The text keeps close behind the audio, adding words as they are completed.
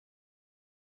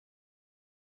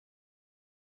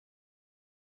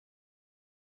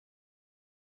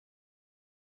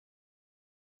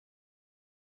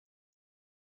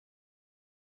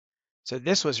So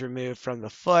this was removed from the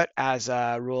foot as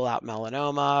a rule out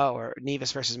melanoma or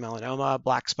nevus versus melanoma,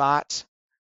 black spots.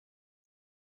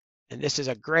 And this is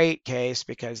a great case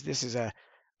because this is a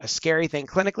scary thing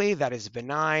clinically that is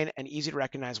benign and easy to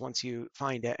recognize once you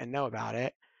find it and know about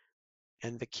it.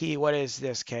 And the key, what is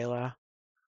this, Kayla?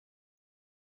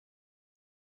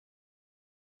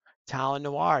 Talon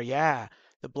noir, yeah.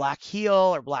 The black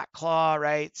heel or black claw,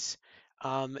 right?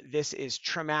 This is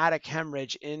traumatic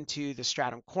hemorrhage into the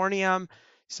stratum corneum,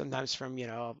 sometimes from,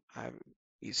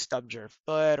 you stubbed your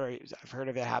foot, or I've heard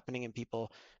of it happening in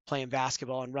people playing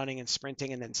basketball and running and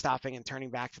sprinting and then stopping and turning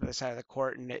back to the other side of the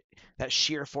court, and that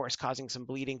sheer force causing some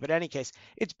bleeding. But in any case,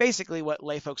 it's basically what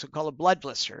lay folks would call a blood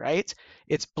blister, right?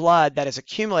 It's blood that is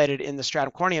accumulated in the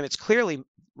stratum corneum. It's clearly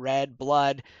red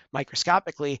blood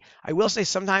microscopically. I will say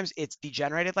sometimes it's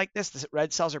degenerated like this. The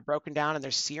red cells are broken down and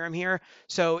there's serum here.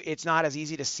 So it's not as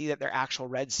easy to see that they're actual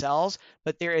red cells,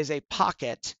 but there is a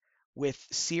pocket with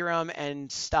serum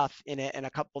and stuff in it and a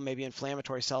couple maybe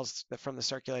inflammatory cells from the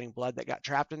circulating blood that got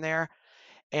trapped in there.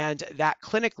 And that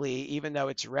clinically, even though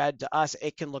it's red to us,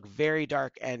 it can look very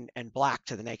dark and black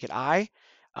to the naked eye,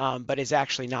 but is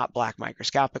actually not black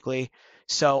microscopically.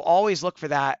 So always look for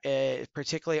that,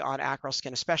 particularly on acral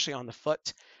skin, especially on the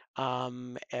foot.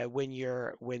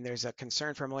 When there's a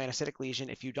concern for a melanocytic lesion,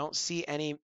 if you don't see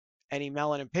any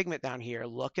melanin pigment down here,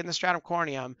 look in the stratum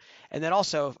corneum. And then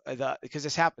also, because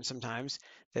this happens sometimes,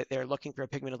 that they're looking for a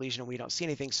pigmented lesion and we don't see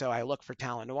anything. So I look for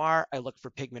Talon noir. I look for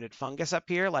pigmented fungus up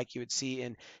here, like you would see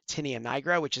in Tinea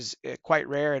nigra, which is quite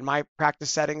rare in my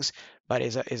practice settings, but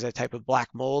is a type of black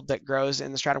mold that grows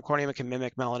in the stratum corneum and can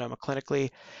mimic melanoma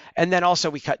clinically. And then also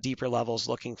we cut deeper levels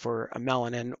looking for a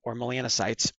melanin or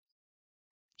melanocytes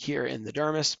here in the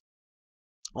dermis.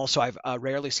 Also, I've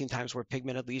rarely seen times where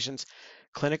pigmented lesions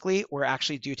clinically were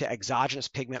actually due to exogenous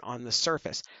pigment on the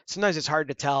surface. Sometimes it's hard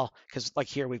to tell because like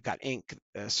here we've got ink,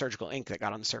 surgical ink that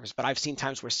got on the surface, but I've seen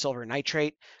times where silver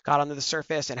nitrate got onto the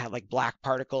surface and had like black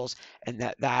particles, and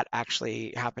that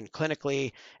actually happened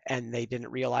clinically and they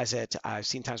didn't realize it. I've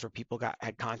seen times where people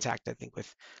had contact, I think,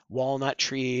 with walnut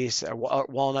trees, or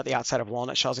walnut, the outside of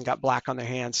walnut shells, and got black on their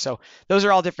hands. So those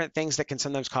are all different things that can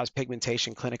sometimes cause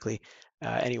pigmentation clinically.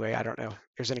 Anyway, I don't know.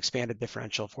 There's an expanded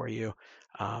differential for you.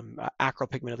 Acral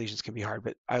pigmented lesions can be hard,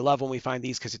 but I love when we find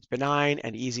these because it's benign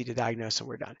and easy to diagnose and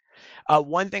we're done.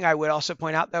 One thing I would also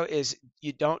point out though is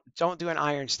you don't do an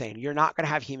iron stain. You're not going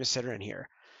to have hemosiderin here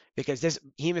because this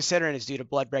hemosiderin is due to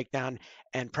blood breakdown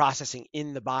and processing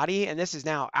in the body, and this is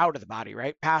now out of the body,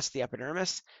 right? Past the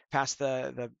epidermis, past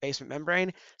the basement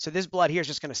membrane. So this blood here is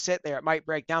just going to sit there. It might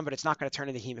break down, but it's not going to turn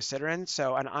into hemosiderin.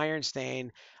 So an iron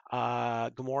stain,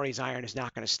 Gomori's iron, is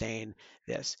not going to stain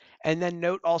this. And then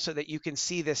note also that you can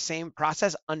see this same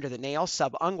process under the nail.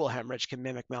 Subungual hemorrhage can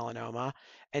mimic melanoma,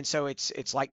 and so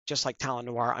it's like just like Talon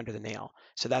noir under the nail.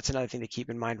 So that's another thing to keep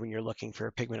in mind when you're looking for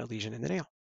a pigmented lesion in the nail.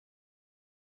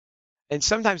 And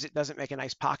sometimes it doesn't make a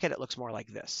nice pocket. It looks more like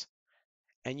this.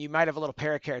 And you might have a little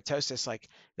parakeratosis, like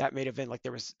that may have been like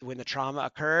there was when the trauma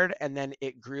occurred and then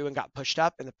it grew and got pushed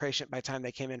up. And the patient, by the time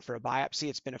they came in for a biopsy,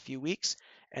 it's been a few weeks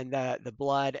and the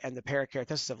blood and the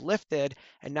parakeratosis have lifted.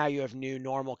 And now you have new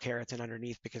normal keratin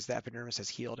underneath because the epidermis has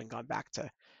healed and gone back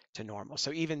to normal.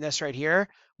 So even this right here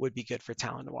would be good for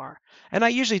Talon noir. And I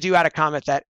usually do add a comment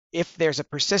that if there's a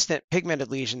persistent pigmented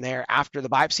lesion there after the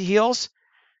biopsy heals,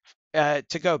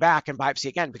 to go back and biopsy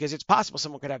again, because it's possible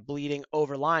someone could have bleeding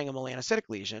overlying a melanocytic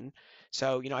lesion.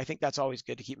 So, I think that's always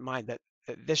good to keep in mind that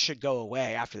this should go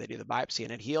away after they do the biopsy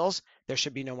and it heals. There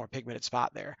should be no more pigmented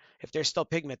spot there. If there's still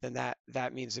pigment, then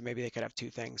that means that maybe they could have two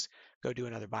things. Go do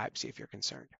another biopsy if you're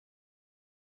concerned.